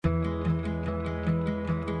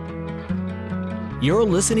You're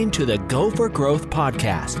listening to the Go for Growth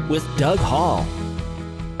podcast with Doug Hall.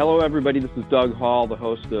 Hello, everybody. This is Doug Hall, the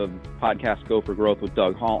host of podcast Go for Growth with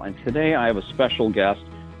Doug Hall. And today I have a special guest.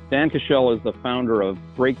 Dan Cashell is the founder of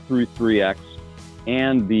Breakthrough 3X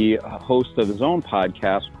and the host of his own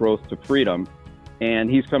podcast, Growth to Freedom. And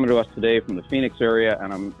he's coming to us today from the Phoenix area,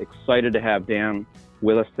 and I'm excited to have Dan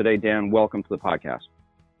with us today. Dan, welcome to the podcast.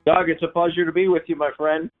 Doug, it's a pleasure to be with you, my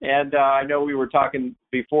friend. And I know we were talking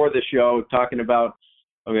before the show, talking about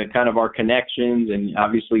kind of our connections, and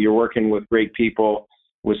obviously you're working with great people,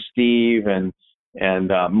 with Steve and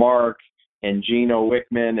Mark and Gino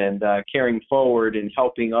Wickman, and carrying forward and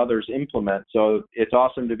helping others implement. So it's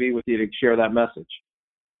awesome to be with you to share that message.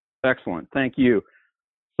 Excellent. Thank you.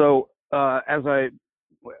 So as I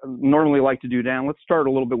normally like to do, Dan, let's start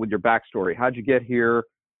a little bit with your backstory. How'd you get here?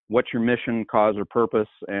 What's your mission, cause, or purpose?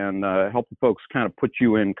 And help the folks kind of put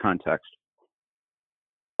you in context.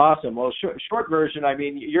 Awesome. Well, short version, I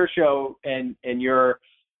mean, your show and your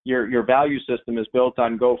value system is built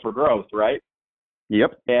on Go for Growth, right?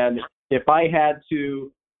 Yep. And if I had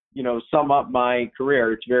to, sum up my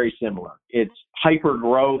career, it's very similar. It's hyper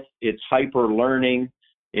growth. It's hyper learning.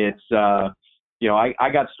 It's, I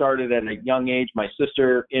got started at a young age. My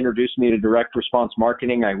sister introduced me to direct response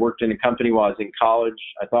marketing. I worked in a company while I was in college.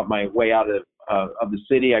 I thought my way out of the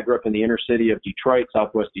city. I grew up in the inner city of Detroit,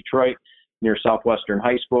 Southwest Detroit, near Southwestern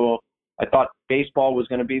High School. I thought baseball was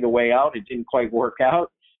going to be the way out. It didn't quite work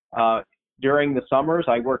out. During the summers,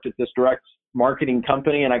 I worked at this direct marketing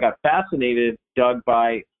company, and I got fascinated, Doug,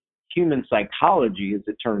 by human psychology, as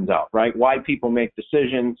it turns out, right? Why people make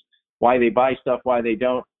decisions, why they buy stuff, why they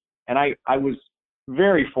don't. And I was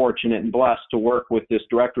very fortunate and blessed to work with this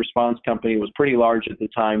direct response company. It was pretty large at the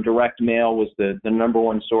time. Direct mail was the number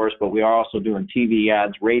one source, but we are also doing TV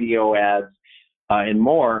ads, radio ads, and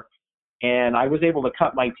more. And I was able to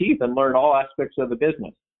cut my teeth and learn all aspects of the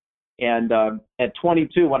business. And at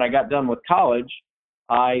 22, when I got done with college,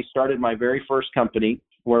 I started my very first company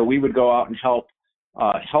where we would go out and help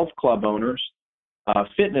health club owners,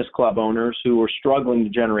 fitness club owners who were struggling to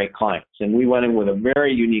generate clients. And we went in with a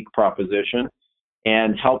very unique proposition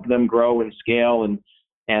and helped them grow and scale. And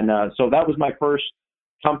so that was my first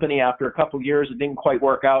company. After a couple of years, it didn't quite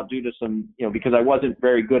work out due to some, because I wasn't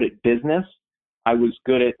very good at business. I was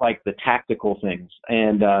good at like the tactical things.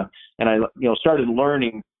 And I, started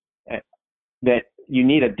learning that you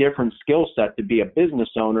need a different skill set to be a business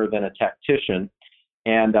owner than a tactician.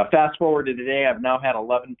 And fast forward to today, I've now had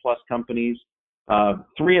 11 plus companies.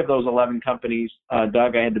 3 of those 11 companies,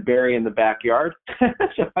 Doug, I had to bury in the backyard.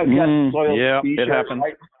 So I've got soil. Yeah, it happens.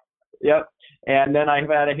 Right? Yep. And then I've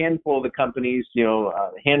had a handful of the companies, a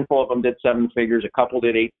handful of them did 7 figures, a couple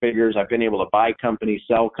did 8 figures. I've been able to buy companies,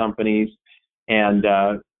 sell companies. And,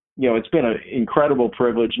 it's been an incredible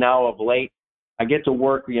privilege. Now of late, I get to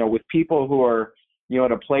work, with people who are,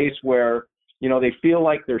 at a place where, they feel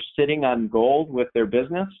like they're sitting on gold with their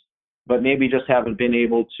business, but maybe just haven't been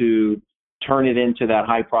able to turn it into that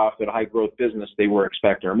high profit, high growth business they were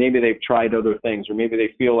expecting. Or maybe they've tried other things, or maybe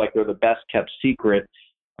they feel like they're the best kept secret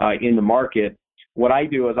in the market. What I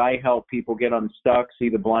do is I help people get unstuck, see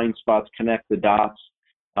the blind spots, connect the dots,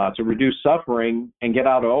 to reduce suffering and get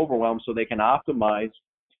out of overwhelm so they can optimize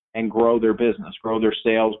and grow their business, grow their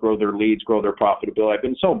sales, grow their leads, grow their profitability. I've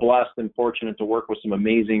been so blessed and fortunate to work with some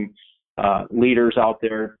amazing leaders out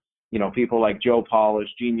there, people like Joe Polish,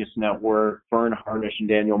 Genius Network, Vern Harnish and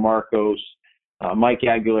Daniel Marcos, Mike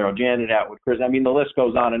Aguilera, Janet Atwood, Chris. I mean, the list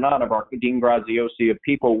goes on and on of our Dean Graziosi of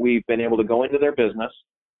people we've been able to go into their business,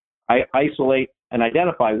 isolate and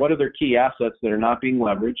identify what are their key assets that are not being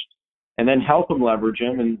leveraged, and then help them leverage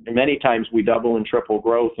them. And many times we double and triple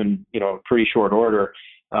growth in, pretty short order,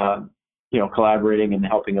 collaborating and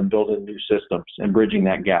helping them build in new systems and bridging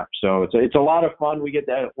that gap. So it's a lot of fun. We get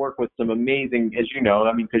to work with some amazing, as you know,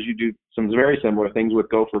 because you do some very similar things with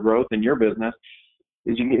Go for Growth in your business,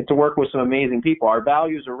 is you get to work with some amazing people. Our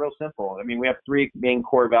values are real simple. I mean, we have 3 main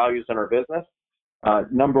core values in our business.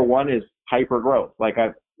 Number 1 is hyper growth.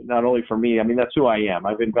 Not only for me, that's who I am.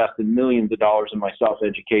 I've invested millions of dollars in my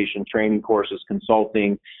self-education, training courses,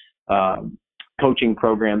 consulting, coaching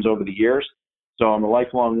programs over the years. So I'm a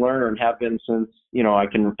lifelong learner and have been since, I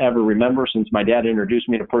can ever remember, since my dad introduced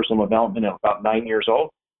me to personal development at about 9 years old.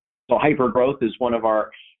 So hyper growth is one of our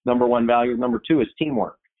number 1 values. Number 2 is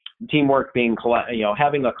teamwork. Teamwork being,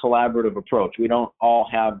 having a collaborative approach. We don't all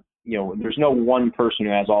have, there's no one person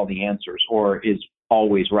who has all the answers or is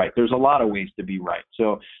always right. There's a lot of ways to be right.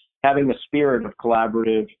 So having the spirit of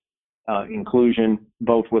collaborative inclusion,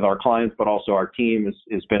 both with our clients, but also our team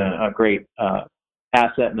has been a great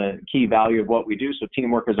asset and a key value of what we do. So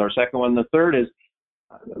teamwork is our second one. The third is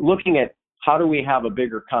looking at how do we have a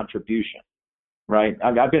bigger contribution, right?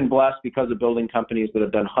 I've been blessed because of building companies that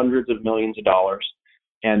have done hundreds of millions of dollars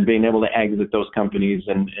and being able to exit those companies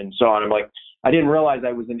and so on. I'm like, I didn't realize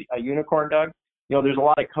I was a unicorn, Doug. There's a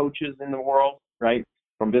lot of coaches in the world, right?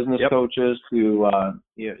 From business coaches to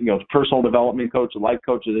personal development coaches, life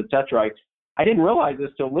coaches, etc. I didn't realize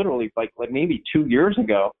this till literally like maybe 2 years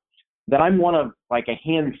ago, that I'm one of like a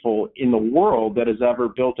handful in the world that has ever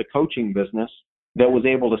built a coaching business that was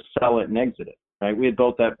able to sell it and exit it. Right? We had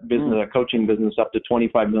built that business, a coaching business, up to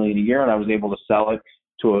 $25 million a year, and I was able to sell it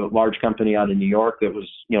to a large company out in New York that was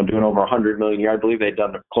doing over $100 million a year. I believe they'd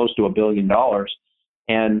done close to $1 billion,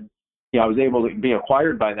 and I was able to be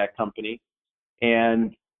acquired by that company,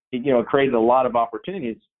 and it created a lot of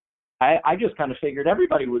opportunities. I just kind of figured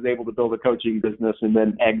everybody was able to build a coaching business and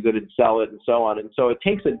then exit and sell it and so on. And so it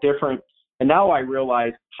takes a different, and now I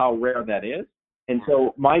realize how rare that is. And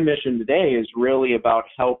so my mission today is really about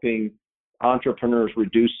helping entrepreneurs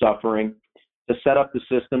reduce suffering, to set up the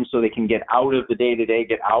system so they can get out of the day-to-day,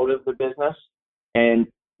 get out of the business, and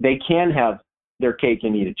they can have their cake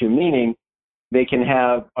and eat it too, meaning they can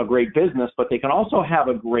have a great business, but they can also have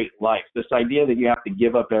a great life. This idea that you have to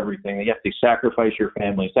give up everything, that you have to sacrifice your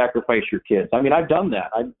family, sacrifice your kids. I mean, I've done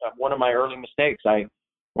that. One of my early mistakes, I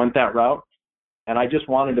went that route, and I just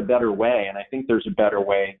wanted a better way, and I think there's a better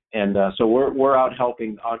way. And so we're out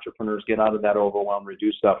helping entrepreneurs get out of that overwhelm,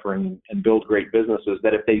 reduce suffering, and build great businesses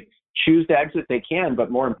that if they choose to exit, they can, but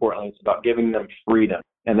more importantly, it's about giving them freedom.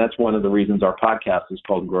 And that's one of the reasons our podcast is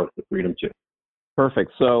called Growth with Freedom too.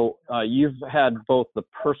 Perfect. So you've had both the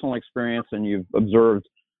personal experience and you've observed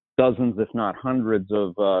dozens, if not hundreds,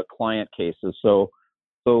 of client cases. So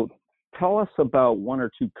tell us about one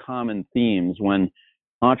or two common themes when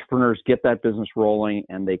entrepreneurs get that business rolling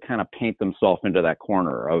and they kind of paint themselves into that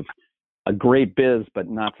corner of a great biz, but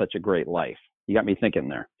not such a great life. You got me thinking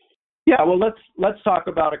there. Yeah, well, let's talk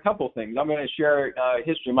about a couple things. I'm going to share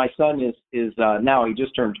history. My son is now, he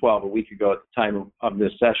just turned 12 a week ago at the time of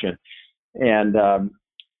this session. And,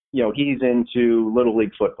 he's into Little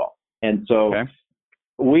League football. And so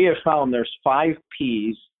we have found there's 5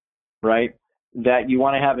 Ps, right, that you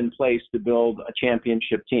want to have in place to build a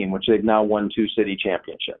championship team, which they've now won 2 city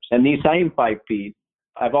championships. And these same 5 Ps,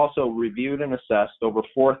 I've also reviewed and assessed over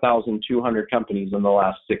 4,200 companies in the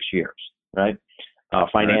last 6 years, right?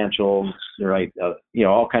 Financials, right?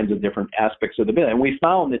 All kinds of different aspects of the business. And we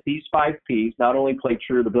found that these 5 Ps not only play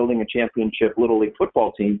true to building a championship Little League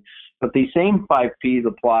football team, but these same 5 Ps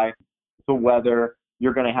apply to whether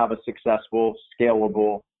you're going to have a successful,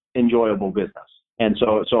 scalable, enjoyable business. And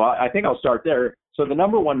so I think I'll start there. So the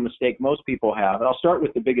number one mistake most people have, and I'll start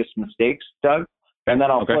with the biggest mistakes, Doug, and then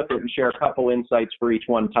I'll flip it and share a couple insights for each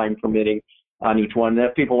one, time permitting, on each one. And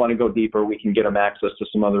if people want to go deeper, we can get them access to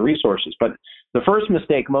some other resources. But the first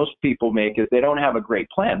mistake most people make is they don't have a great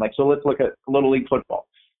plan. So let's look at Little League football.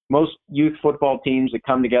 Most youth football teams that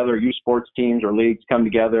come together, youth sports teams or leagues come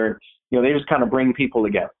together, they just kind of bring people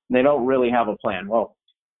together. They don't really have a plan. Well,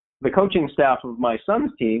 the coaching staff of my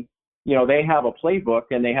son's team, they have a playbook,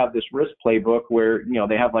 and they have this wrist playbook where,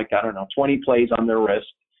 they have 20 plays on their wrist,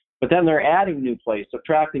 but then they're adding new plays,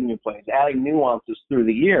 subtracting new plays, adding nuances through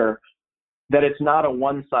the year, that it's not a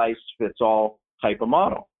one-size-fits-all type of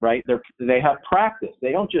model, right? They have practice.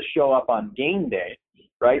 They don't just show up on game day,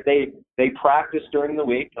 right? They practice during the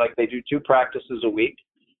week, like they do 2 practices a week,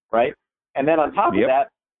 right? And then on top of that,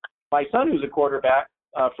 my son, who's a quarterback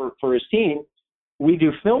for his team, we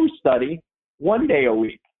do film study 1 day a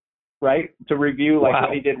week, right? To review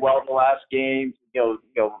what he did well in the last game,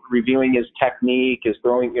 reviewing his technique, his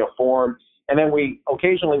throwing, form. And then we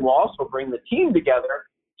occasionally will also bring the team together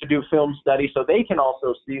to do film study so they can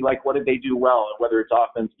also see what did they do well, whether it's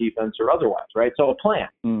offense, defense, or otherwise, right? So a plan.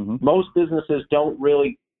 Mm-hmm. Most businesses don't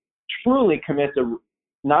really truly commit to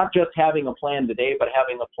not just having a plan today, but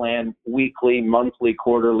having a plan weekly, monthly,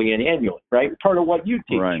 quarterly, and annually, right? Part of what you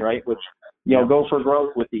teach, right? Which, Go for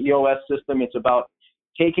Growth with the EOS system, it's about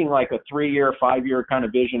taking a 3-year, 5-year kind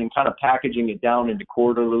of vision and kind of packaging it down into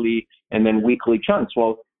quarterly and then weekly chunks.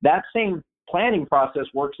 Well, that same planning process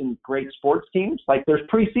works in great sports teams. There's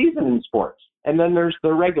preseason in sports, and then there's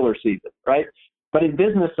the regular season, right? But in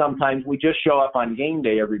business, sometimes we just show up on game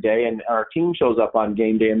day every day, and our team shows up on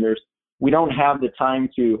game day, and we don't have the time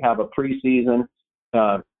to have a preseason,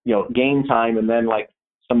 game time, and then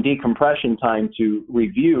some decompression time to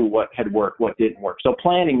review what had worked, what didn't work. So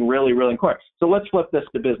planning really, really important. So let's flip this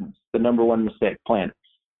to business. The number one mistake, planning,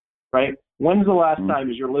 right? When's the last time,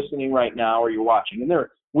 as you're listening right now or you're watching, and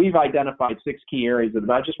we've identified 6 key areas of it.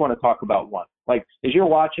 I just want to talk about one. As you're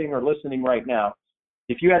watching or listening right now,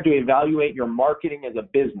 if you had to evaluate your marketing as a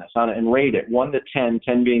business and rate it 1 to 10,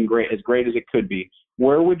 10 being great, as great as it could be,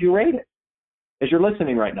 where would you rate it? As you're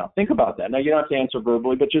listening right now, think about that. Now, you don't have to answer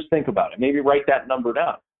verbally, but just think about it. Maybe write that number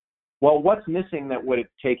down. Well, what's missing that would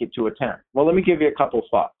take it to a 10? Well, let me give you a couple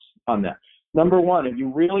thoughts on that. Number one, have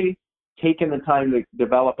you really taken the time to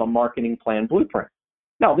develop a marketing plan blueprint?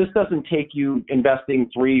 Now, this doesn't take you investing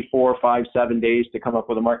 3, 4, 5, 7 days to come up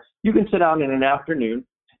with a market. You can sit down in an afternoon,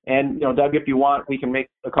 and Doug, if you want, we can make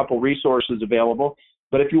a couple resources available.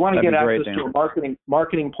 But if you want to get access to a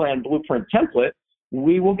marketing plan blueprint template,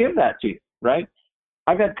 we will give that to you, right?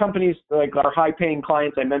 I've had companies like our high-paying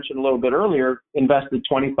clients I mentioned a little bit earlier invested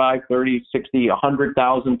 25, 30, 60,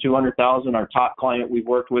 100,000, 200,000. Our top client we've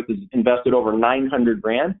worked with has invested over 900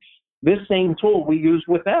 grand. This same tool we use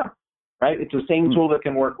with them, right? It's the same tool that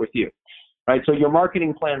can work with you, right? So your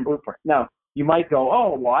marketing plan blueprint. Now, you might go,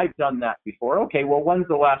 oh, well, I've done that before. Okay, well, when's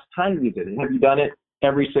the last time you did it? Have you done it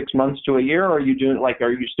every 6 months to a year, or are you doing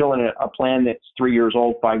are you still in a plan that's 3 years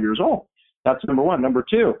old, 5 years old? That's number one. Number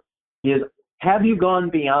two is, have you gone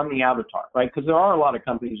beyond the avatar, right? Because there are a lot of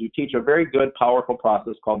companies who teach a very good, powerful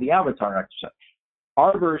process called the avatar exercise.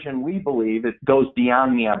 Our version, we believe, it goes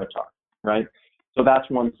beyond the avatar, right? So that's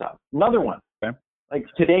one side. Another one, okay. Like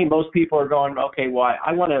today, most people are going, okay, well,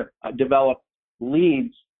 I want to develop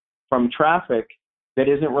leads from traffic that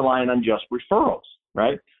isn't relying on just referrals,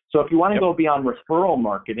 right? So if you want to go beyond referral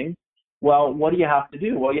marketing, well, what do you have to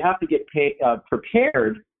do? Well, you have to get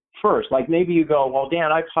prepared first. Like maybe you go, well,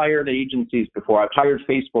 Dan, I've hired agencies before. I've hired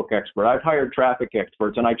Facebook experts. I've hired traffic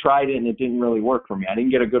experts, and I tried it and it didn't really work for me. I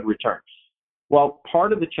didn't get a good return. Well,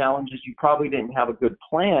 part of the challenge is you probably didn't have a good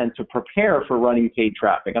plan to prepare for running paid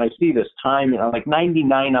traffic. And I see this time, like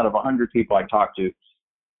 99 out of 100 people I talk to,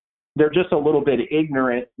 they're just a little bit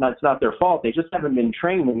ignorant. It's not their fault. They just haven't been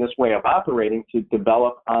trained in this way of operating to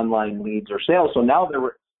develop online leads or sales. So now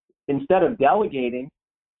instead of delegating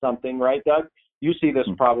something, right, Doug? You see this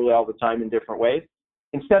probably all the time in different ways.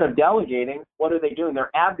 Instead of delegating, what are they doing? They're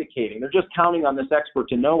abdicating. They're just counting on this expert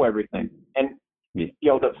to know everything. And the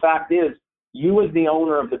fact is, you as the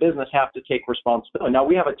owner of the business have to take responsibility. Now,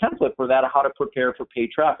 we have a template for that, of how to prepare for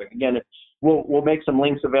paid traffic. Again, we'll make some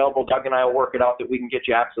links available. Doug and I will work it out that we can get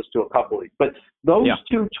you access to a couple of these. But those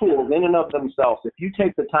two tools in and of themselves, if you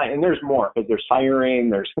take the time, and there's more, because there's hiring,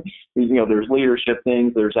 there's leadership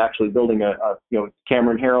things, there's actually building a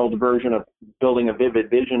Cameron Herold version of building a vivid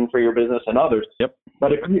vision for your business and others. Yep.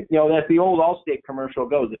 But if as the old Allstate commercial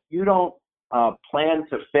goes, if you don't plan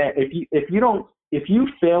to fail, if you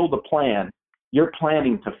fail to plan, you're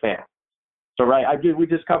planning to fail. So, right, we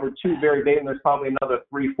just covered two very big, and there's probably another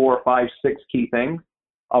 3, 4, 5, 6 key things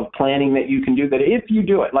of planning that you can do that if you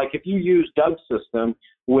do it. Like if you use Doug's system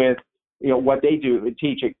with, what they do,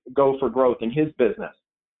 teach it, Go for Growth in his business,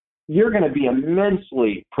 you're going to be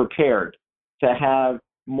immensely prepared to have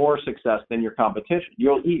more success than your competition.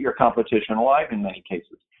 You'll eat your competition alive in many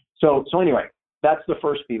cases. So anyway, that's the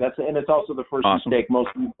first P. And it's also the first mistake most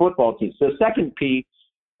football teams. The second P,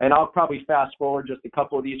 and I'll probably fast forward just a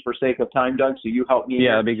couple of these for sake of time, Doug, so you help me.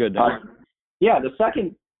 Yeah, that'd be good, Doug. The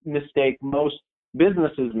second mistake most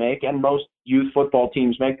businesses make and most youth football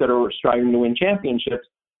teams make that are striving to win championships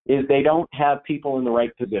is they don't have people in the right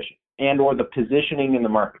position and or the positioning in the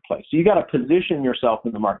marketplace. So you got to position yourself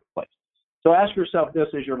in the marketplace. So ask yourself this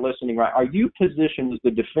as you're listening, right? Are you positioned as the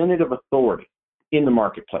definitive authority in the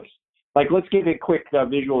marketplace? Like, let's give a quick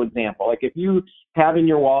visual example. Like, if you have in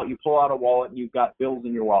your wallet, you pull out a wallet and you've got bills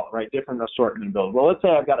in your wallet, right? Different assortment of bills. Well, let's say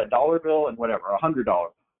I've got a $1 bill and whatever, a $100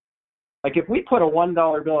 bill. Like, if we put a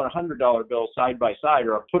 $1 bill and a $100 bill side by side,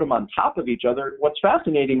 or put them on top of each other, what's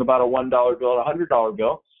fascinating about a $1 bill and a $100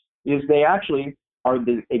 bill is they actually are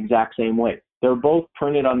the exact same weight. They're both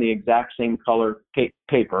printed on the exact same color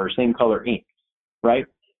paper or same color ink, right?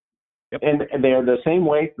 Yep. And they're the same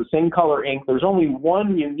weight, the same color ink. There's only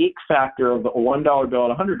one unique factor of a $1 bill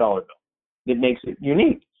and a $100 bill that makes it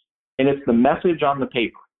unique, and it's the message on the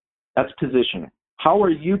paper. That's positioning. How are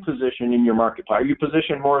you positioned in your marketplace? Are you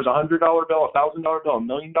positioned more as a $100 bill, a $1,000 bill, $1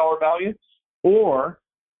 million value, or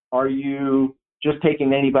are you just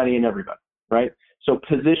taking anybody and everybody, right? So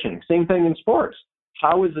positioning. Same thing in sports.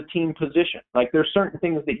 How is the team positioned? Like, there's certain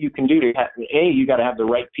things that you can do to have, you got to have the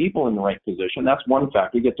right people in the right position. That's one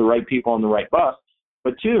factor. You get the right people on the right bus.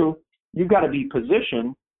 But two, you've got to be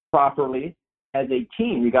positioned properly as a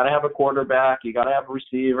team. You got to have a quarterback. You got to have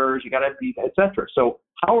receivers. You got to have, et cetera. So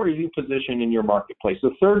how are you positioned in your marketplace?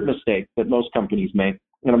 The third mistake that most companies make,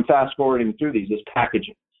 and I'm fast forwarding through these, is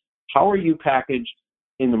packaging. How are you packaged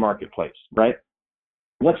in the marketplace, right?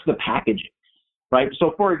 What's the packaging, right?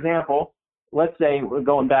 So, for example, let's say we're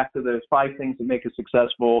going back to the 5 things that make a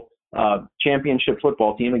successful championship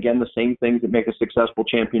football team. Again, the same things that make a successful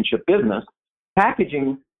championship business.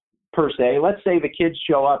 Packaging per se, let's say the kids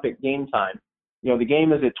show up at game time. The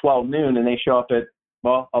game is at 12 noon and they show up at,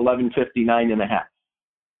 11:59 and a half.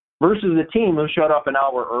 Versus the team who showed up an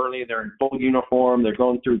hour early, they're in full uniform, they're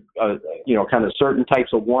going through, kind of certain types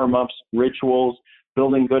of warm-ups, rituals,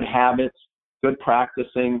 building good habits, good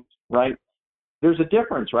practicing, right? There's a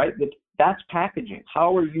difference, right? That's packaging.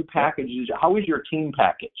 How are you packaged? How is your team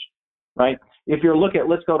packaged, right? If you're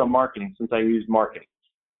let's go to marketing, since I use marketing.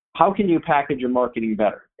 How can you package your marketing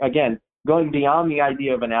better? Again, going beyond the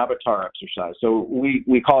idea of an avatar exercise. So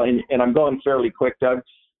we call it, and I'm going fairly quick, Doug.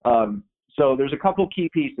 So there's a couple key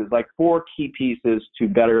pieces, like 4 key pieces to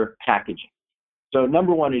better packaging. So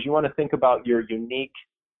number one is you want to think about your unique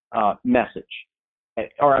message,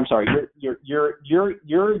 or I'm sorry, your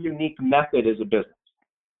unique method as a business,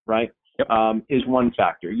 right? Yep. Is one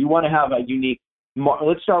factor. You want to have a unique.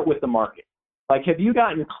 Let's start with the market. Like, have you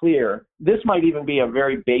gotten clear? This might even be a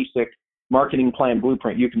very basic marketing plan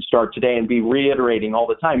blueprint you can start today and be reiterating all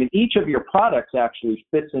the time. And each of your products actually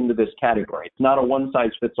fits into this category. It's not a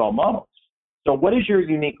one-size-fits-all model. So what is your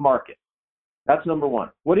unique market? That's number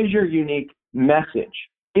one. What is your unique message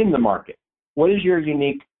in the market? What is your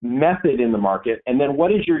unique method in the market? And then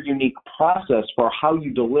what is your unique process for how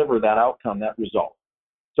you deliver that outcome, that result?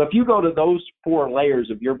 So if you go to those 4 layers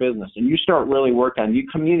of your business and you start really working on, you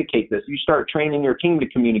communicate this, you start training your team to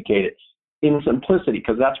communicate it in simplicity,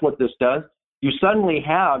 because that's what this does, you suddenly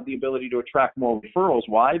have the ability to attract more referrals.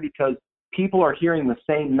 Why? Because people are hearing the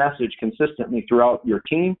same message consistently throughout your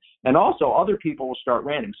team, and also other people will start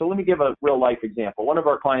ranting. So let me give a real life example. One of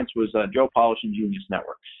our clients was Joe Polish and Genius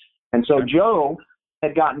Network. And so Joe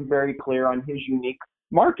had gotten very clear on his unique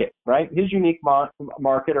market, right? His unique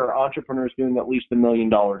market are entrepreneurs doing at least $1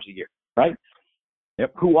 million a year, right?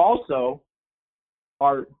 Yep. Who also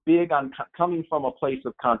are big on coming from a place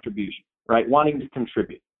of contribution, right? Wanting to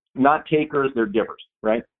contribute. Not takers, they're givers,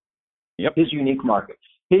 right? Yep. His unique market.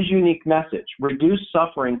 His unique message, reduce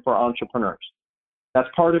suffering for entrepreneurs. That's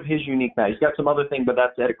part of his unique message. He's got some other thing, but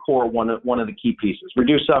that's at a core one of the key pieces.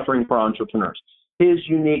 Reduce suffering for entrepreneurs. His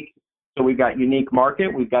unique, so we've got unique market,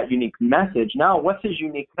 we've got unique message. Now, what's his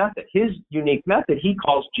unique method? His unique method he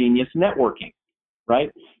calls Genius Networking, right?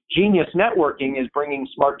 Genius Networking is bringing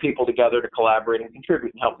smart people together to collaborate and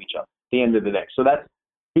contribute and help each other at the end of the day. So that's,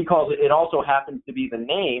 he calls it, it also happens to be the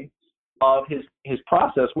name of his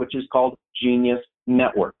process, which is called Genius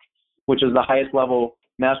Network, which is the highest level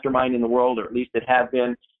mastermind in the world, or at least it had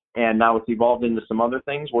been, and now it's evolved into some other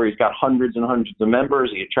things where he's got hundreds and hundreds of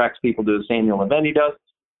members. He attracts people to this annual event he does,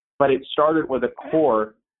 but it started with a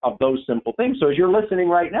core of those simple things. So as you're listening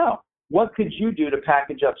right now, what could you do to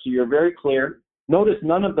package up so you're very clear? Notice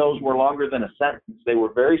none of those were longer than a sentence. They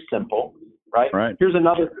were very simple, right? Here's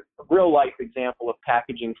another real life example of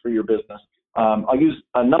packaging for your business. I'll use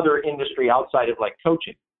another industry outside of like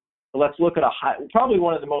coaching. So let's look at probably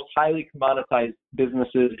one of the most highly commoditized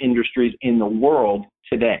businesses, industries in the world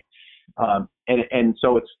today. And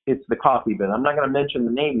so it's the coffee business. I'm not going to mention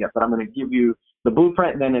the name yet, but I'm going to give you the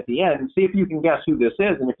blueprint, and then at the end, see if you can guess who this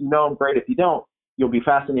is. And if you know him, great. If you don't, you'll be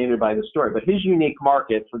fascinated by the story. But his unique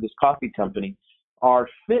market for this coffee company are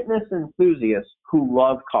fitness enthusiasts who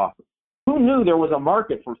love coffee. Who knew there was a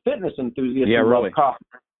market for fitness enthusiasts who love coffee?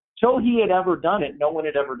 Till he had ever done it, no one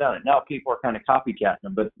had ever done it. Now people are kind of copycatting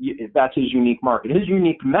him, but that's his unique market. His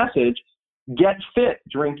unique message, get fit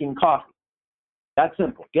drinking coffee. That's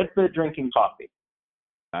simple. Get fit drinking coffee.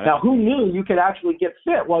 Now, who knew you could actually get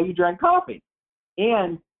fit while you drank coffee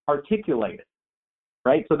and articulate it,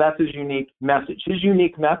 right? So that's his unique message. His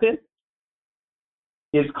unique method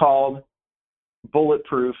is called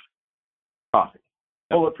Bulletproof Coffee.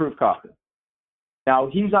 Bulletproof Coffee. Now,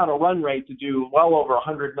 he's on a run rate to do well over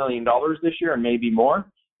 $100 million this year and maybe more,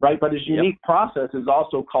 right? But his unique process is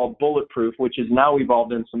also called Bulletproof, which is now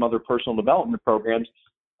evolved in some other personal development programs.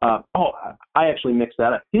 I actually mixed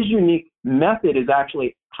that up. His unique method is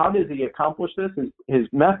actually, how does he accomplish this? His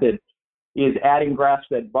method is adding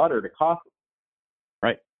grass-fed butter to coffee.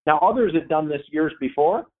 Right. Now, others had done this years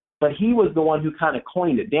before, but he was the one who kind of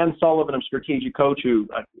coined it. Dan Sullivan of Strategic Coach, who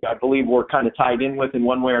I believe we're kind of tied in with in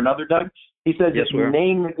one way or another, Doug, he says if you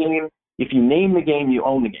name the game, you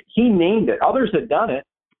own the game. He named it. Others had done it,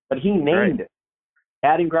 but he named it,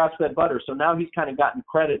 adding grass-fed butter. So now he's kind of gotten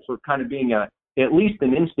credit for kind of being at least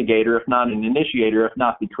an instigator, if not an initiator, if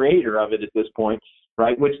not the creator of it at this point,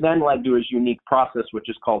 right? Which then led to his unique process, which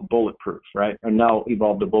is called Bulletproof, right? And now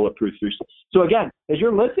evolved to Bulletproof 3. So again, as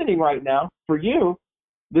you're listening right now, for you,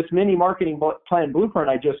 this mini marketing plan blueprint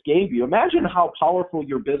I just gave you, imagine how powerful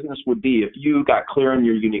your business would be if you got clear on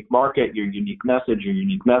your unique market, your unique message, your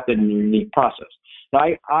unique method, and your unique process. Now,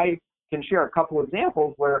 I can share a couple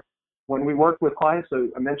examples where when we worked with clients, so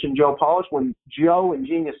I mentioned Joe Polish, when Joe and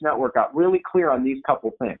Genius Network got really clear on these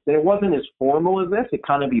couple things. And it wasn't as formal as this. It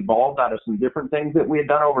kind of evolved out of some different things that we had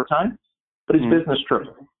done over time, but his business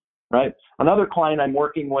tripled, right? Another client I'm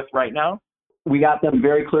working with right now, we got them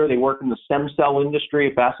very clear. They work in the stem cell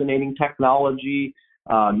industry, fascinating technology,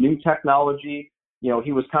 new technology. You know,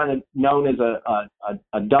 he was kind of known as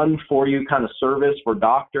a done-for-you kind of service for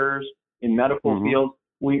doctors in medical fields.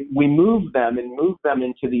 We moved them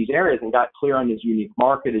into these areas and got clear on his unique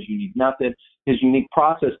market, his unique method. His unique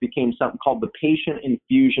process became something called the patient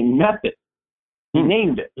infusion method. He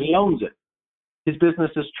named it. He owns it. His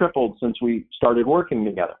business has tripled since we started working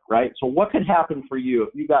together, right? So what could happen for you if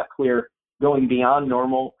you got clear going beyond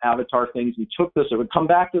normal avatar things? We took this, it would come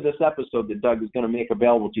back to this episode that Doug is going to make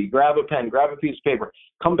available to you. Grab a pen, grab a piece of paper,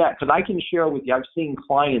 come back, because I can share with you.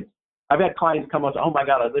 I've had clients come up and say, oh my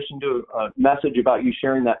God, I listened to a message about you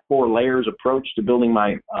sharing that 4 layers approach to building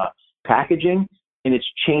my packaging, and it's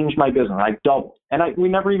changed my business. I doubled. And we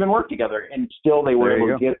never even worked together, and still they were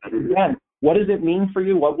able to get it. Again, what does it mean for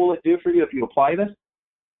you? What will it do for you if you apply this?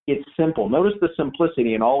 It's simple. Notice the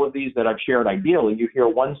simplicity in all of these that I've shared. Ideally, you hear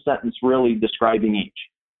one sentence really describing each.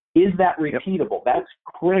 Is that repeatable? That's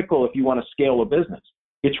critical if you want to scale a business.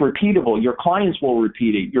 It's repeatable. Your clients will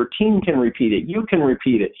repeat it. Your team can repeat it. You can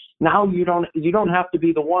repeat it. Now you don't have to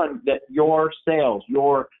be the one that your sales,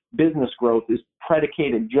 your business growth is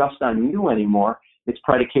predicated just on you anymore. It's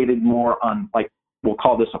predicated more on, like, we'll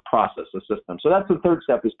call this a process, a system. So that's the third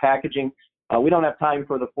step, is packaging. We don't have time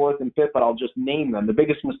for the fourth and fifth, but I'll just name them. The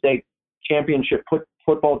biggest mistake championship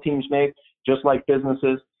football teams make, just like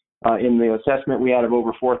businesses, in the assessment we had of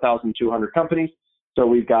over 4,200 companies. So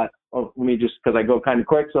we've got, let me just, because I go kind of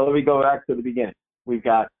quick, so let me go back to the beginning. We've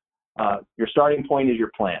got your starting point is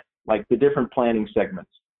your plan, like the different planning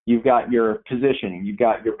segments. You've got your positioning. You've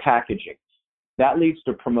got your packaging. That leads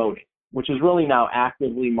to promoting, which is really now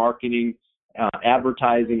actively marketing,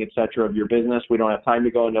 advertising, et cetera, of your business. We don't have time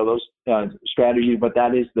to go into those strategies, but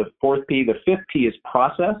that is the fourth P. The fifth P is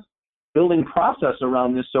process, building process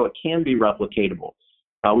around this so it can be replicatable.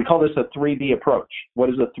 We call this a 3D approach. What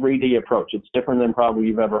is a 3D approach? It's different than probably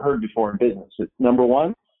you've ever heard before in business. It's, number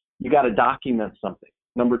one, you got to document something.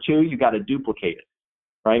 Number two, you got to duplicate it,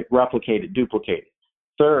 right? Replicate it, duplicate it.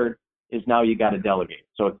 Third is now you got to delegate.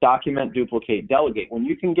 So it's document, duplicate, delegate. When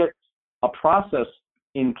you can get a process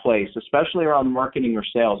in place, especially around marketing or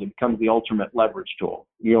sales, it becomes the ultimate leverage tool.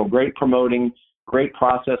 You know, great promoting, great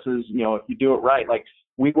processes, you know, if you do it right. Like,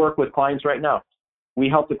 we work with clients right now. We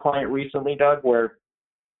helped a client recently, Doug, where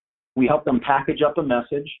we helped them package up a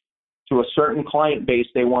message to a certain client base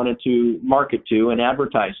they wanted to market to and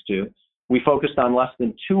advertise to. We focused on less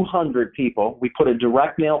than 200 people. We put a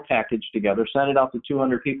direct mail package together, sent it out to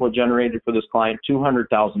 200 people, generated for this client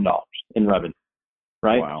 $200,000 in revenue,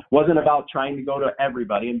 right? Wow. Wasn't about trying to go to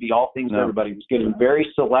everybody and be all things to everybody. It was getting very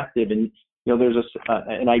selective. And, you know, there's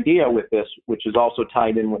an idea with this, which is also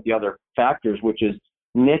tied in with the other factors, which is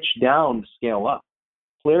niche down to scale up.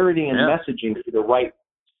 Clarity and messaging to the right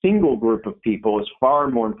single group of people is far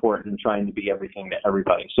more important than trying to be everything to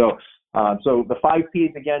everybody. So the 5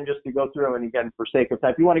 Ps, again, just to go through, and again, for sake of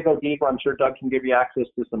time, if you want to go deeper, I'm sure Doug can give you access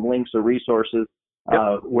to some links or resources.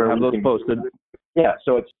 Where we'll have those posted. Yeah,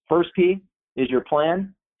 so it's first P is your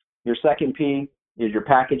plan. Your second P is your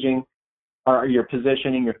packaging, or your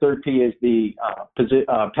positioning. Your third P is the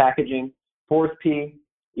packaging. Fourth P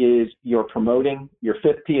is your promoting. Your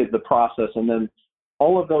fifth P is the process, and then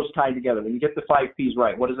all of those tied together. When you get the 5 Ps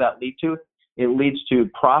right, what does that lead to? It leads to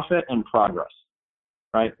profit and progress,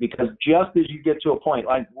 right? Because just as you get to a point,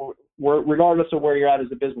 like regardless of where you're at as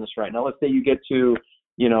a business right now, let's say you get to,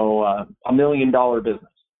 you know, $1 million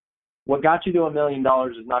business. What got you to $1 million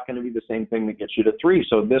is not going to be the same thing that gets you to 3.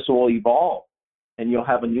 So this will evolve, and you'll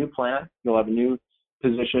have a new plan. You'll have a new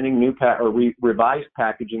positioning, revised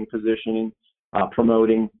packaging, positioning,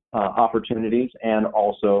 promoting opportunities, and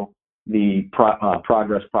also the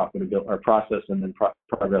progress, profitability, or process, and then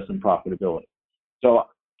progress and profitability. So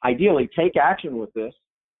ideally, take action with this.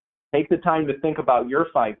 Take the time to think about your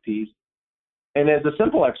 5 Ps, and as a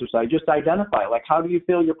simple exercise, just identify, like, how do you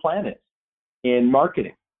feel your plan is in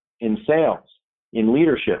marketing, in sales, in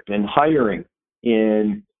leadership, in hiring,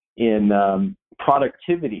 in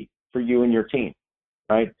productivity for you and your team,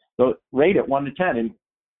 right? So rate it 1 to 10 and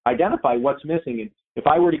identify what's missing. And if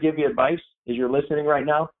I were to give you advice as you're listening right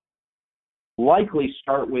now, likely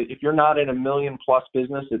start with, if you're not in $1 million+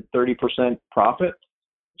 business at 30% profit,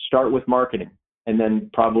 start with marketing. and then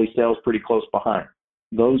probably sales pretty close behind.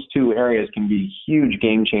 Those two areas can be huge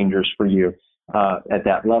game changers for you at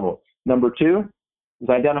that level. Number two is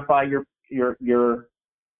identify your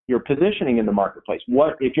positioning in the marketplace.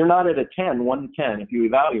 What if you're not at a 10, 1 to 10, if you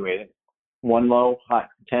evaluate it, 1 low, high,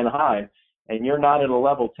 10 high, and you're not at a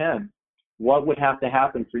level 10, what would have to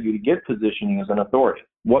happen for you to get positioning as an authority?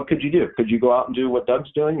 What could you do? Could you go out and do what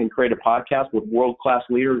Doug's doing and create a podcast with world-class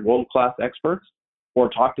leaders, world-class experts, or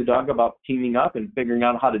talk to Doug about teaming up and figuring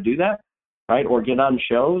out how to do that, right? Or get on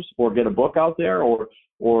shows, or get a book out there,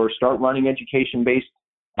 or start running education-based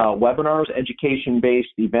webinars,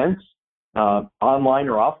 education-based events, online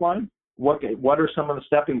or offline. What are some of the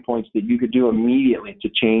stepping points that you could do immediately to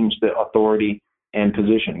change the authority and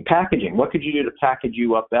positioning? Packaging. What could you do to package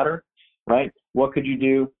you up better, right? What could you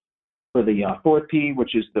do for the fourth P,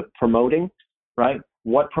 which is the promoting, right?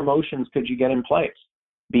 What promotions could you get in place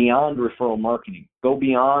beyond referral marketing? Go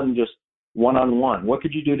beyond just one-on-one. What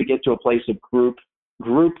could you do to get to a place of group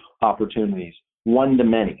opportunities?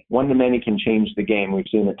 One-to-many. One-to-many can change the game. We've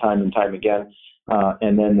seen it time and time again.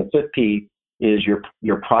 And then the fifth P is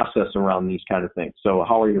your process around these kind of things. So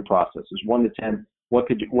how are your processes? 1 to 10, what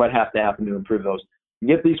has to happen to improve those?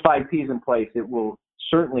 Get these 5 Ps in place. It will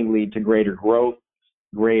certainly lead to greater growth,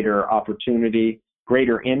 greater opportunity,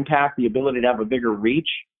 greater impact, the ability to have a bigger reach.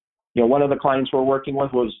 You know, one of the clients we're working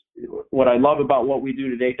with was, what I love about what we do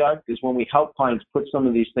today, Doug, is when we help clients put some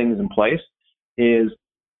of these things in place, is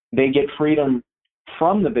they get freedom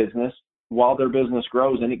from the business while their business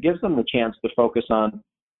grows, and it gives them the chance to focus on,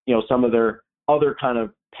 you know, some of their other kind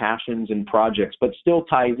of passions and projects, but still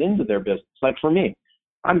ties into their business. Like for me,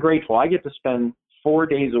 I'm grateful. I get to spend 4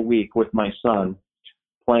 days a week with my son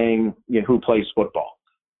playing, who plays football.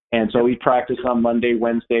 And so we practice on Monday,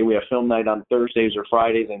 Wednesday. We have film night on Thursdays or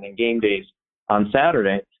Fridays, and then game days on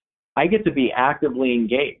Saturday. I get to be actively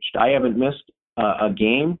engaged. I haven't missed a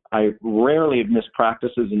game. I rarely have missed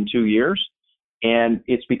practices in 2 years. And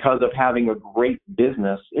it's because of having a great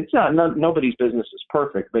business. It's nobody's business is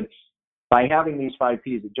perfect, but by having these 5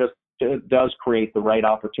 Ps, it does create the right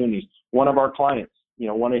opportunities. One of our clients,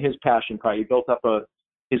 one of his passion projects, he built up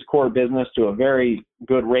his core business to a very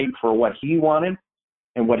good rate for what he wanted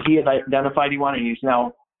and what he had identified he wanted. And he's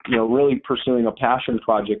now, really pursuing a passion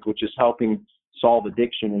project, which is helping solve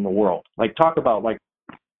addiction in the world. Like, talk about like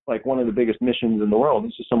one of the biggest missions in the world.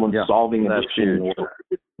 This is someone solving addiction in the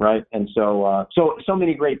world, right? And so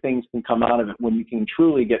many great things can come out of it when you can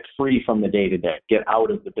truly get free from the day-to-day, get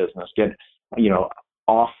out of the business, get,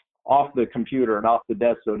 off the computer and off the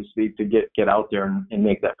desk, so to speak, to get out there and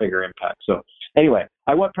make that bigger impact. So anyway,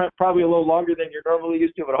 I went probably a little longer than you're normally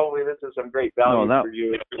used to, but hopefully this is some great value for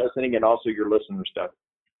you listening and also your listener stuff.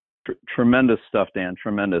 Tremendous stuff, Dan.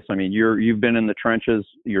 Tremendous. I mean, you've been in the trenches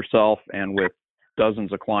yourself and with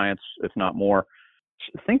dozens of clients, if not more.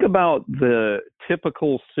 Think about the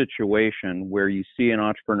typical situation where you see an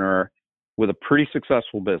entrepreneur with a pretty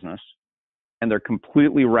successful business and they're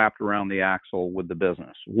completely wrapped around the axle with the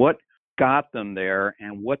business. What got them there,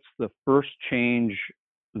 and what's the first change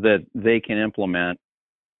that they can implement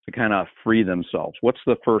to kind of free themselves? What's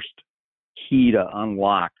the first key to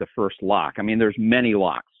unlock the first lock? I mean, there's many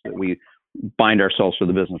locks that we bind ourselves to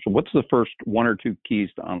the business. So what's the first 1 or 2 keys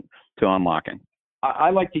to unlocking?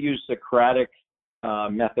 I like to use Socratic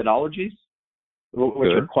methodologies,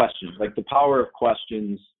 which are questions. Like, the power of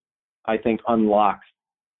questions, I think, unlocks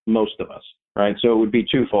most of us, right? So it would be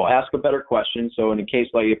twofold. Ask a better question. So in a case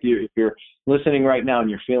like if you're listening right now and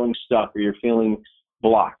you're feeling stuck or you're feeling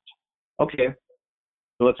blocked, okay,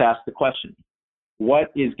 so let's ask the question.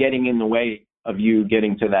 What is getting in the way of you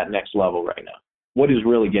getting to that next level right now? What is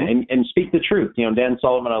really getting, and speak the truth. Dan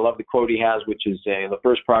Sullivan, I love the quote he has, which is the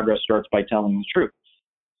first progress starts by telling the truth.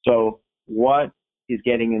 So what is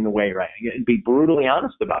getting in the way right now? And be brutally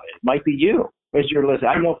honest about it. It might be you as you're listening.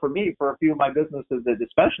 I know for me, for a few of my businesses that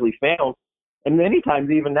especially failed, and many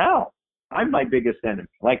times even now, I'm my biggest enemy.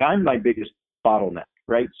 Like, I'm my biggest bottleneck,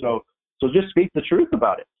 right? So just speak the truth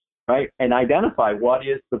about it, right? And identify what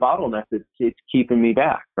is the bottleneck that's keeping me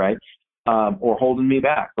back, right? Or holding me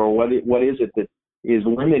back, or what is it that is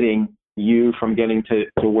limiting you from getting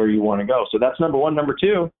to where you want to go. So that's number one. Number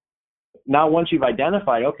two, now once you've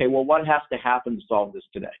identified, okay, well, what has to happen to solve this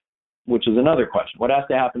today? Which is another question. What has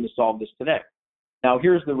to happen to solve this today? Now,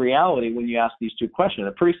 here's the reality when you ask these 2 questions.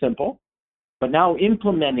 They're pretty simple, but now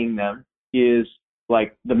implementing them is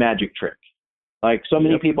like the magic trick. Like, so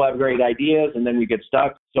many people have great ideas and then we get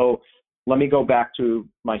stuck. So let me go back to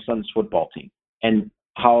my son's football team and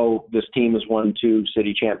how this team has won 2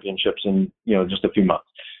 city championships in, just a few months.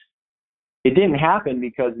 It didn't happen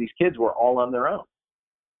because these kids were all on their own.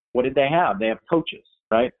 What did they have? They have coaches,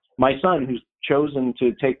 right? My son, who's chosen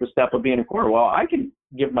to take the step of being a quarterback. Well, I can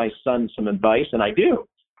give my son some advice, and I do.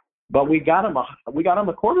 But we got him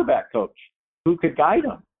a quarterback coach who could guide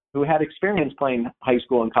him, who had experience playing high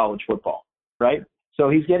school and college football, right? So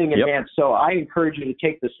he's getting advanced. So I encourage you to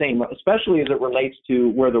take the same, especially as it relates to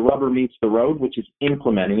where the rubber meets the road, which is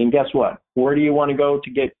implementing. And guess what? Where do you want to go to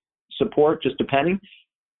get support? Just depending.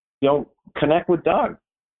 Connect with Doug.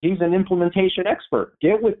 He's an implementation expert.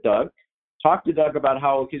 Get with Doug. Talk to Doug about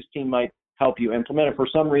how his team might help you implement. If for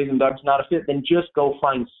some reason Doug's not a fit, then just go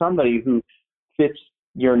find somebody who fits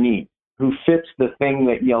your need, who fits the thing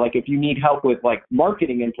that, like if you need help with like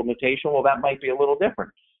marketing implementation, well, that might be a little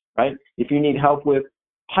different, right? If you need help with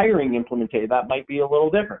hiring implementation, that might be a little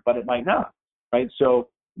different, but it might not, right? So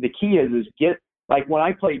the key is get, like when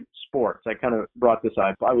I played sports, I kind of brought this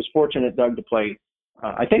up. I was fortunate, Doug, to play.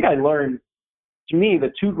 I think I learned, to me,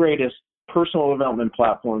 the two greatest personal development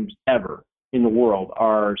platforms ever in the world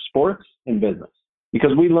are sports and business,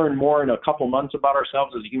 because we learn more in a couple months about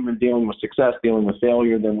ourselves as a human dealing with success, dealing with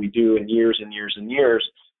failure than we do in years and years and years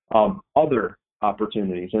of other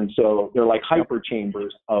opportunities. And so they're like hyper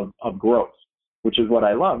chambers of growth, which is what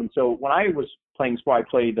I love. And so when I was playing sport, I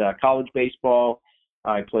played college baseball,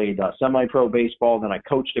 I played semi-pro baseball, then I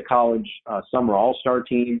coached a college summer all-star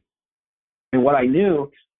team. And what I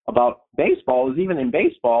knew about baseball is, even in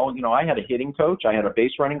baseball, I had a hitting coach, I had a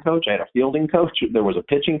base running coach, I had a fielding coach, there was a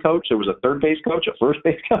pitching coach, there was a third base coach, a first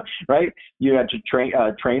base coach, right? You had to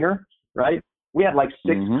trainer, right? We had like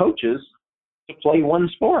 6 coaches to play one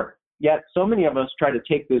sport. Yet so many of us try to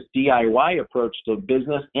take this DIY approach to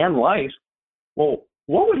business and life. Well,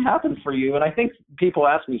 what would happen for you? And I think people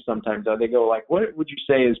ask me sometimes, they go like, what would you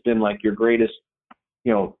say has been like your greatest,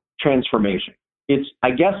 transformation? It's, I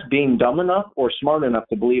guess, being dumb enough or smart enough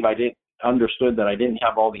to believe understood that I didn't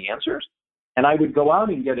have all the answers. And I would go out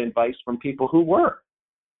and get advice from people who were.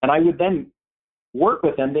 And I would then work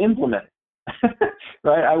with them to implement it.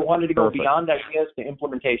 Right? I wanted to go beyond ideas to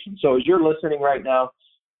implementation. So as you're listening right now,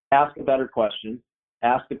 ask a better question.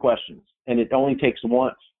 Ask the questions. And it only takes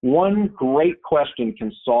one great question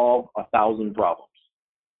can solve 1,000 problems.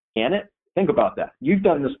 Can it? Think about that. You've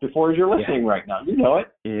done this before as you're listening right now. You know it.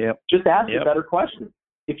 Yep. Just ask a better question.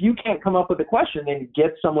 If you can't come up with a question, then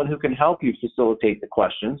get someone who can help you facilitate the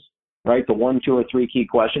questions, right? The 1, 2, or 3 key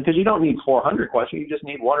questions, because you don't need 400 questions. You just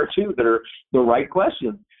need 1 or 2 that are the right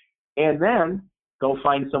questions. And then go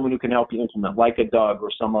find someone who can help you implement, like a Doug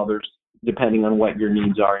or some others, depending on what your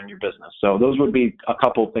needs are in your business. So those would be a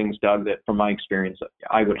couple of things, Doug, that from my experience,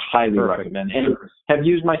 I would highly recommend and have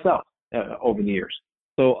used myself over the years.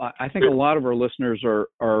 So I think a lot of our listeners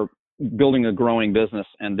are building a growing business,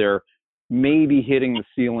 and they're maybe hitting the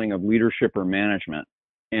ceiling of leadership or management.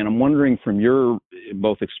 And I'm wondering, from your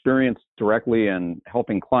both experience directly and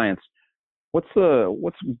helping clients, what's a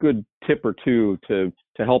good tip or two to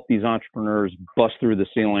help these entrepreneurs bust through the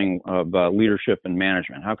ceiling of leadership and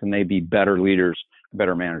management? How can they be better leaders,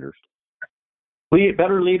 better managers?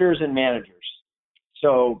 Better leaders and managers.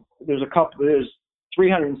 So there's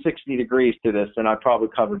 360 degrees to this, and I probably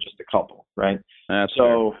covered just a couple, right? That's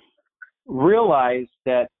so fair. Realize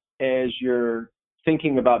that as you're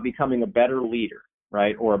thinking about becoming a better leader,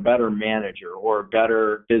 right, or a better manager, or a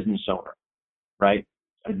better business owner, right,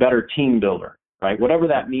 a better team builder, right, whatever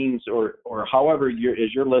that means, or however as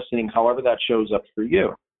you're listening, however that shows up for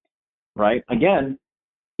you, right? Again,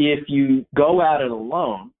 if you go at it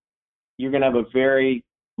alone, you're going to have a very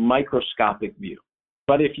microscopic view.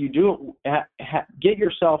 But if you do get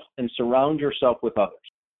yourself and surround yourself with others,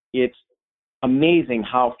 it's amazing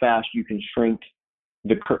how fast you can shrink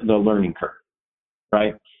the learning curve,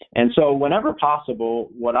 right? And so whenever possible,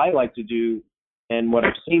 what I like to do, and what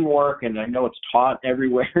I've seen work, and I know it's taught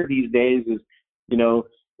everywhere these days, is,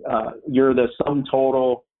 you're the sum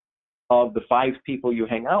total of the 5 people you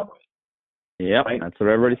hang out with. Yep, right? That's what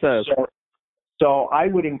everybody says. So I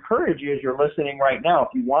would encourage you, as you're listening right now, if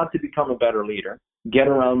you want to become a better leader, get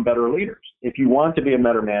around better leaders. If you want to be a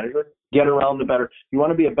better manager, get around if you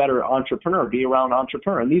want to be a better entrepreneur, be around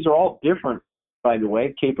entrepreneur. And these are all different, by the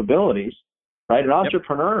way, capabilities, right? An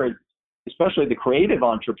entrepreneur, especially the creative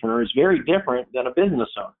entrepreneur, is very different than a business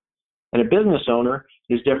owner. And a business owner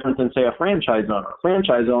is different than, say, a franchise owner. A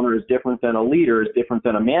franchise owner is different than a leader, is different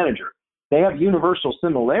than a manager. They have universal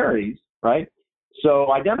similarities, right?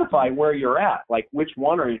 So identify where you're at, like which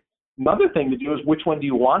one are you. Another thing to do is, which one do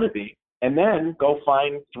you want to be? And then go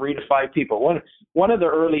find 3 to 5 people. One of the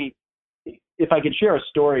early, if I could share a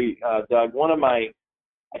story, Doug, one of my,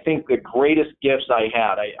 I think the greatest gifts I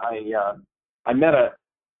had, I met a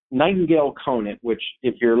Nightingale Conant, which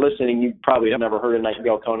if you're listening, you probably have never heard of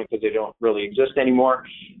Nightingale Conant because they don't really exist anymore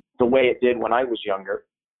the way it did when I was younger.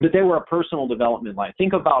 but they were a personal development line.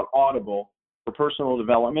 Think about Audible for personal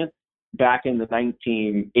development back in the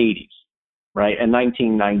 1980s, right, and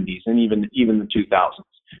 1990s, and even the 2000s,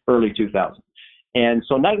 early 2000s. And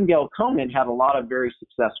so Nightingale Conant had a lot of very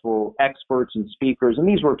successful experts and speakers, and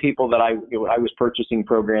these were people that I was purchasing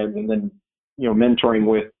programs and then mentoring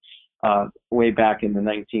with way back in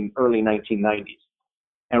the early 1990s.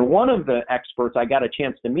 And one of the experts I got a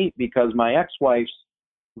chance to meet because my ex-wife's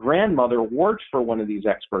grandmother worked for one of these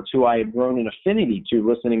experts who I had grown an affinity to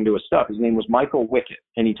listening to his stuff. His name was Michael Wickett,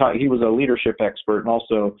 and he was a leadership expert and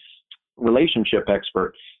also relationship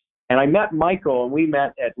expert. And I met Michael, and we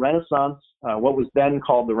met at Renaissance, what was then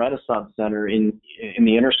called the Renaissance Center in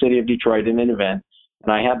the inner city of Detroit in an event.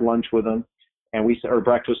 And I had lunch with him, or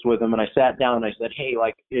breakfast with him, and I sat down and I said, hey,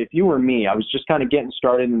 like, if you were me, I was just kind of getting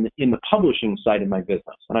started in the publishing side of my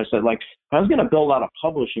business. And I said, like, if I was going to build out a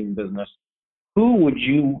publishing business, who would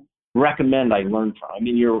you recommend I learn from? I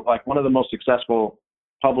mean, you're like one of the most successful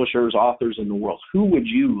publishers, authors in the world. Who would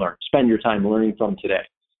you spend your time learning from today?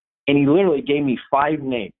 And he literally gave me 5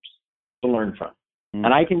 names to learn from. Mm-hmm.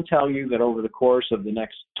 And I can tell you that over the course of the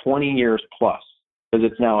next 20 years plus, because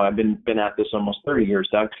it's now, I've been at this almost 30 years,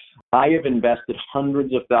 Doug, I have invested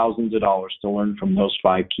hundreds of thousands of dollars to learn from those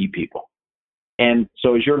 5 key people. And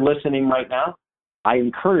so as you're listening right now, I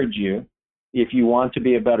encourage you, if you want to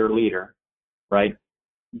be a better leader, right,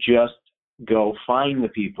 just go find the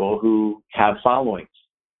people who have followings,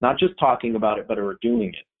 not just talking about it, but are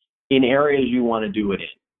doing it in areas you want to do it in.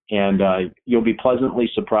 And you'll be pleasantly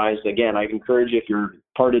surprised. Again, I encourage you, if you're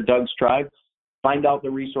part of Doug's tribe, find out the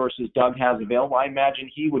resources Doug has available. I imagine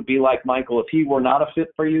he would be like Michael. If he were not a fit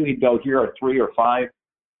for you, he'd go, here are 3 or 5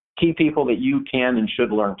 key people that you can and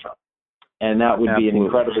should learn from. And that would be an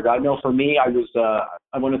incredible. I know for me, I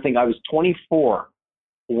want to think I was 24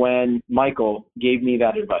 when Michael gave me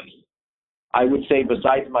that advice. I would say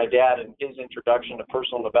besides my dad and his introduction to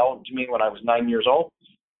personal development to me when I was 9 years old,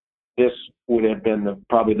 this would have been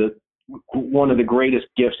probably one of the greatest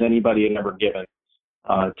gifts anybody had ever given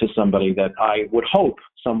to somebody that I would hope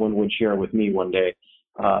someone would share with me one day.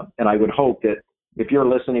 And I would hope that if you're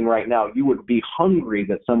listening right now, you would be hungry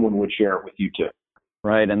that someone would share it with you too.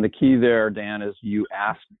 Right. And the key there, Dan, is you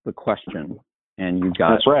asked the question and you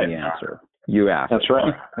got the answer. You asked. That's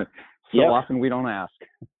right. Often we don't ask.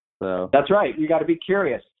 So that's right. You got to be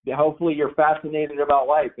curious. Hopefully you're fascinated about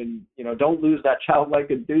life, and don't lose that childlike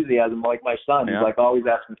enthusiasm like my son. He's like always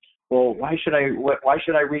asking, well, why should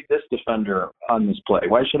I read this defender on this play?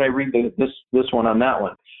 Why should I read this one on that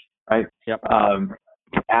one? Right? Yep.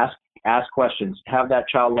 Ask questions. Have that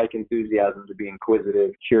childlike enthusiasm to be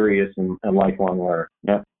inquisitive, curious, and lifelong learner.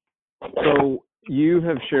 Yeah. So you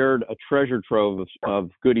have shared a treasure trove of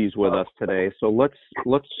goodies with us today. So let's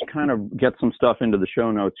kind of get some stuff into the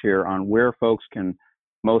show notes here on where folks can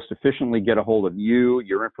most efficiently get a hold of you,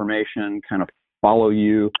 your information, kind of follow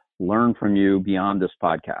you, learn from you beyond this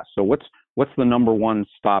podcast. So what's the number one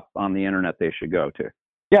stop on the internet they should go to?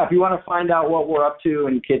 Yeah, if you want to find out what we're up to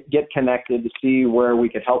and get connected to see where we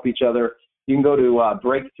could help each other, you can go to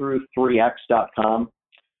breakthrough3x.com.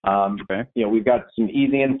 Okay. We've got some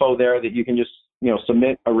easy info there that you can just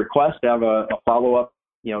submit a request, have a follow-up,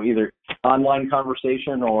 either online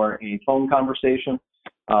conversation or a phone conversation.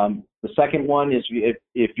 The second one is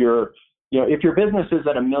if your business is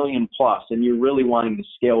at $1 million plus and you're really wanting to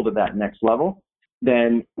scale to that next level,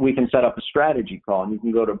 then we can set up a strategy call, and you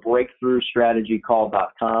can go to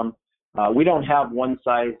breakthroughstrategycall.com. We don't have one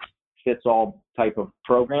size fits all type of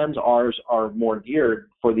programs. Ours are more geared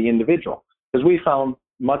for the individual, because we found,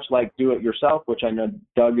 much like do it yourself, which I know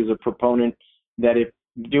Doug is a proponent, that if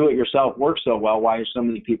do it yourself works so well, why are so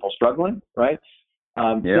many people struggling, right?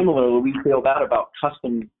 Similarly, we feel that about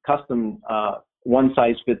custom one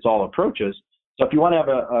size fits all approaches. So if you want to have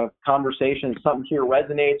a conversation, something here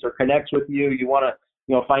resonates or connects with you, you want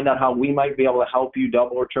to find out how we might be able to help you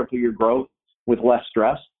double or triple your growth with less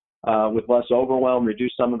stress, with less overwhelm,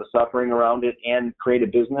 reduce some of the suffering around it, and create a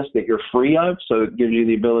business that you're free of. So it gives you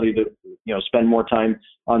the ability to spend more time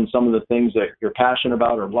on some of the things that you're passionate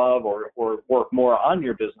about or love, or work more on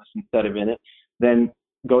your business instead of in it. Then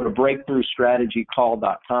go to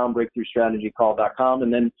breakthroughstrategycall.com, breakthroughstrategycall.com,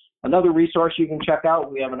 and then another resource you can check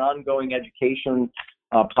out. We have an ongoing education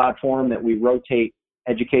platform that we rotate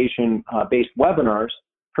education-based webinars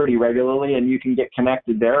pretty regularly, and you can get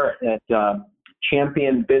connected there at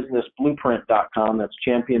championbusinessblueprint.com. That's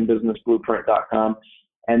championbusinessblueprint.com.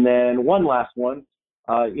 And then one last one,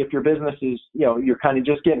 if your business is, you're kind of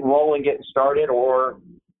just getting rolling, getting started, or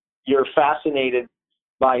you're fascinated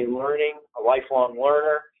by learning, a lifelong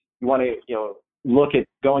learner, you want to, look at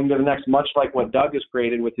going to the next, much like what Doug has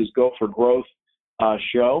created with his Go for Growth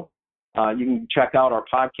show, you can check out our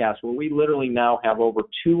podcast where we literally now have over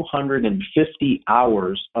 250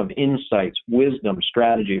 hours of insights, wisdom,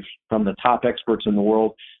 strategy from the top experts in the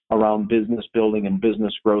world around business building and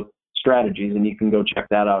business growth strategies. And you can go check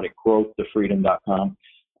that out at growth2freedom.com.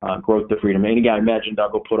 Growth to Freedom. And again, I imagine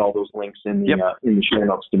Doug will put all those links in the show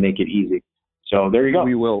notes to make it easy. So there you go.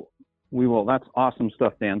 We will. That's awesome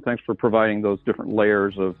stuff, Dan. Thanks for providing those different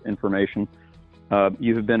layers of information.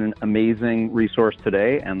 You have been an amazing resource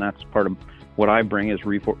today, and that's part of what I bring is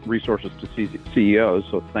resources to CEOs.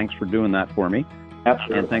 So thanks for doing that for me.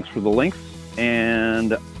 Absolutely. And thanks for the links.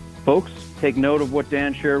 And folks, take note of what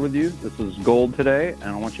Dan shared with you. This is gold today, and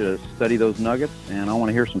I want you to study those nuggets, and I want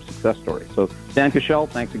to hear some success stories. So Dan Cashell,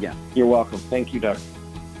 thanks again. You're welcome. Thank you, Doug.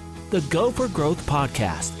 The Go for Growth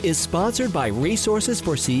podcast is sponsored by Resources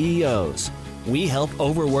for CEOs. We help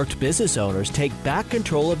overworked business owners take back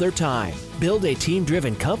control of their time, build a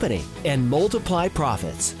team-driven company, and multiply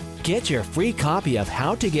profits. Get your free copy of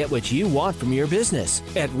How to Get What You Want from Your Business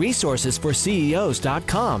at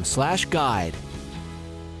resourcesforceos.com/guide.